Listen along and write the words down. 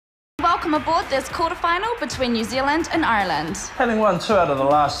Welcome aboard this quarterfinal between New Zealand and Ireland. Having won 2 out of the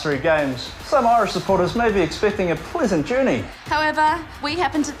last 3 games, some Irish supporters may be expecting a pleasant journey. However, we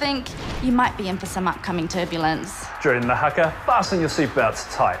happen to think you might be in for some upcoming turbulence. During the haka, fasten your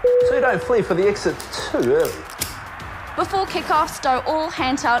seatbelts tight so you don't flee for the exit too early. Before kick-off, stow all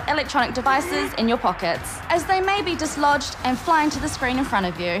hand-held electronic devices in your pockets, as they may be dislodged and fly into the screen in front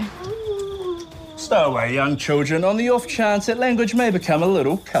of you. Stow away, young children, on the off chance that language may become a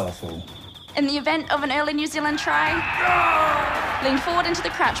little colourful. In the event of an early New Zealand try, lean forward into the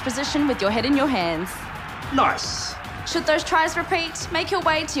crouch position with your head in your hands. Nice. Should those tries repeat, make your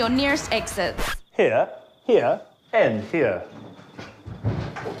way to your nearest exits. Here, here, and here.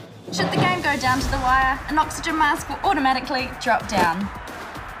 Should the game go down to the wire, an oxygen mask will automatically drop down.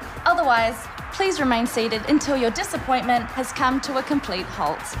 Otherwise, please remain seated until your disappointment has come to a complete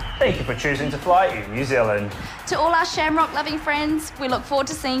halt. Thank you for choosing to fly in New Zealand. To all our shamrock-loving friends, we look forward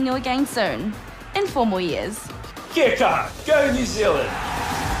to seeing you again soon, in 4 more years. Kia kaha, go New Zealand!